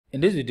In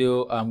this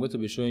video, I'm going to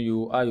be showing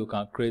you how you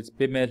can create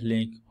payment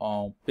link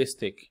on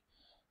Paystack.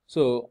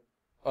 So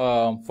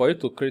for you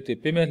to create a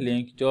payment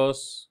link,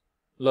 just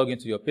log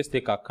into your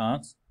Paystack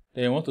account.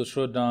 Then you want to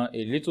scroll down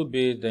a little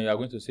bit, then you are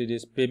going to see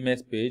this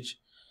payment page.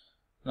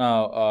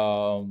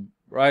 Now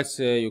right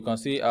here you can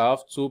see I have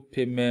two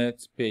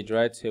payment page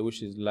right here,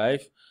 which is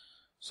live.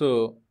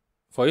 So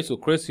for you to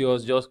create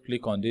yours, just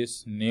click on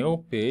this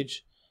new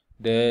page.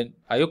 Then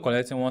are you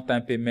collecting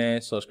one-time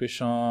payment,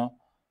 subscription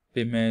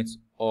payment,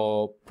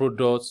 or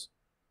product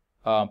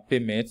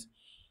payment?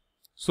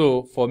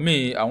 So for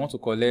me, I want to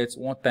collect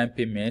one-time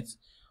payment,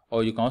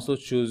 or you can also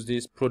choose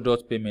this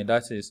product payment.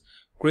 That is,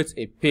 create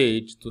a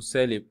page to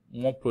sell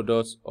one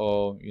product,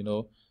 or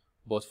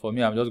but for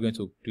me, I'm just going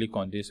to click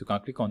on this. You can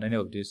click on any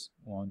of this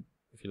one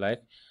if you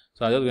like.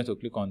 So I'm just going to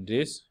click on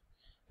this.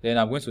 Then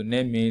I'm going to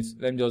name it.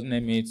 Let me just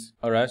name it.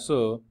 All right.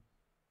 So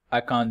I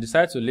can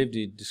decide to leave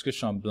the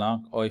description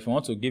blank, or if you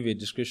want to give a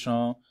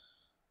description,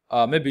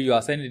 maybe you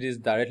are sending this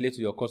directly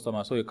to your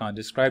customer, so you can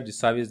describe the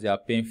service they are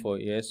paying for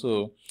here.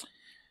 So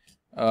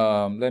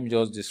let me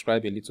just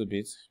describe a little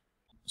bit.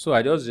 So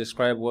I just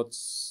describe what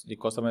the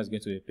customer is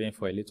going to be paying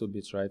for a little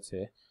bit right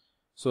here.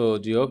 So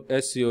the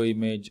SEO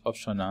image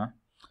optional.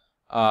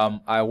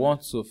 I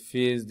want to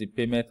fix the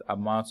payment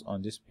amount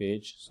on this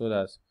page so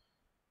that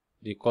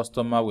the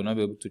customer will not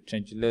be able to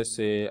change it. Let's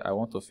say I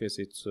want to fix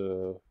it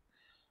to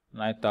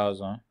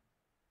 9,000.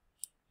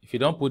 If you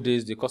don't put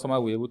this, the customer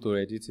will be able to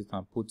edit it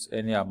and put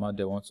any amount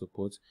they want to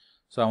put.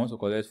 So I want to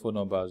collect phone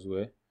number as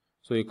well.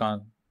 So you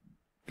can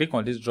click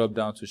on this drop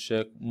down to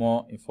check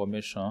more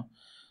information.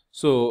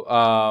 So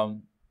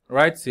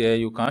right here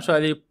you can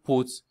actually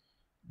put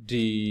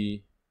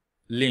the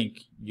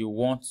link you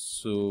want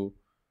to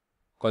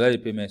collect the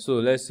payment. So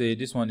let's say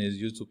this one is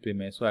YouTube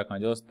payment. So I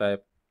can just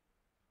type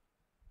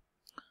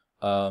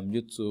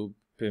YouTube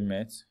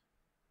payment.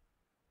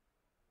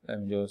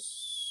 Let me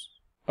just,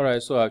 all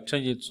right, so I've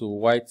changed it to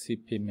YT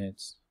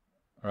payments.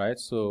 All right,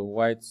 so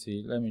YT,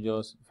 let me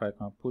just, if I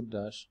can put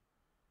dash.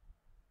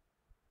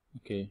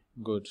 Okay,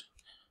 good.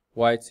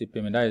 YT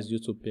payment, that is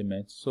YouTube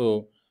payment.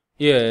 So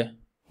here,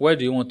 where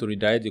do you want to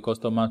redirect the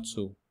customer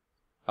to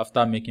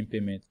after making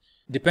payment?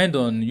 Depend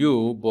on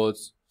you, but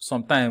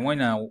sometimes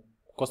when a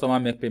customer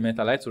make payment,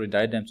 I like to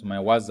redirect them to my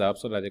WhatsApp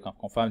so that they can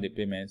confirm the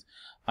payment.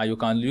 And you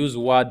can use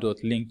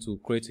word.link to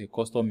create a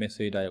custom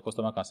message that your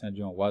customer can send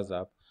you on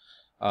WhatsApp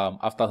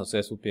after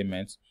successful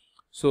payment.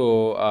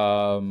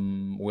 So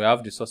we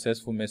have the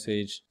successful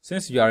message.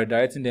 Since you are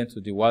redirecting them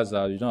to the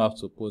WhatsApp, you don't have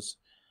to post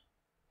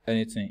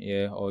anything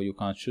here, or you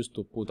can choose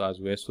to put as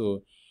well.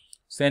 So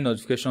send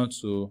notification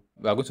to,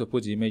 we are going to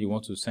put the email you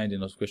want to send the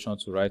notification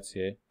to right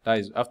here. That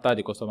is after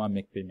the customer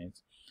make payment.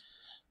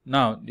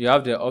 Now you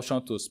have the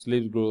option to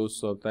split growth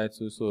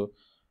subtitles. So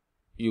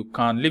you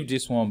can leave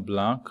this one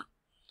blank.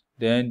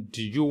 Then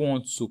do you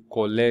want to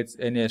collect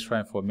any extra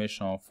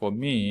information? For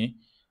me,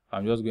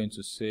 I'm just going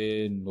to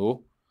say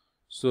no.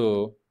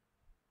 So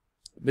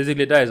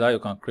basically that is how you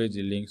can create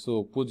the link.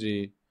 So put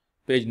the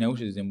page name,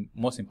 which is the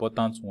most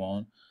important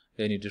one,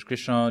 then the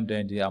description,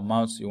 then the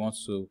amounts you want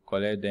to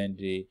collect, then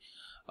the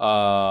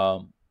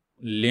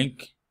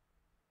link,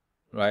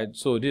 right?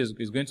 So this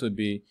is going to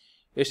be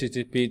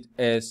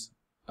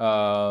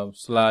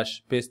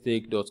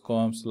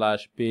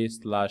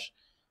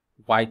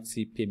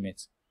https://paystack.com/pay/YT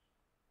payment.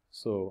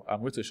 So I'm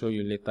going to show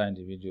you later in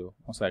the video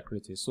once I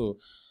create it. So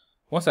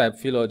once I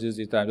fill all this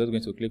data, I'm just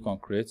going to click on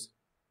create.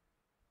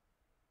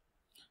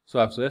 So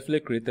I've successfully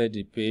created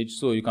the page.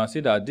 So you can see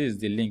that this is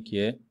the link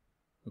here.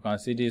 You can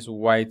see this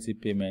YT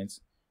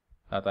payment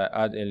that I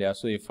had earlier.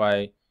 So if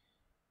I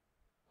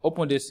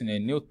open this in a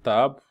new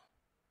tab,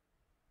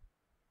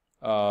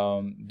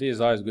 this is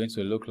how it's going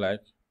to look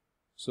like.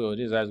 So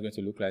this is how it's going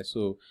to look like.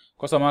 So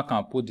customer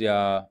can put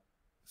their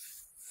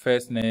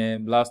first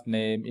name, last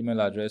name, email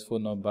address,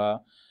 phone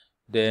number,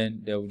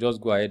 then they will just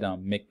go ahead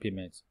and make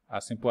payments.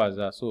 As simple as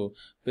that. So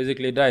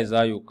basically that is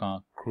how you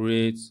can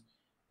create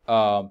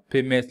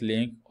payment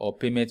link or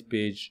payment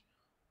page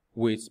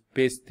with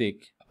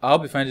Paystack. I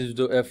hope you find this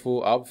video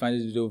helpful. I hope you find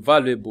this video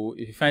valuable.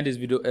 If you find this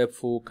video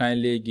helpful,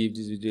 kindly give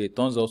this video a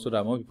thumbs up so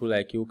that more people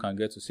like you can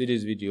get to see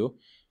this video.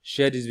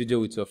 Share this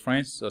video with your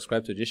friends.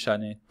 Subscribe to this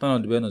channel. Turn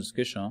on the bell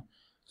notification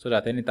so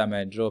that anytime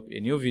I drop a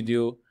new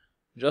video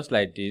just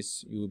like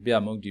this, you will be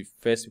among the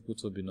first people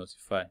to be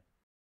notified.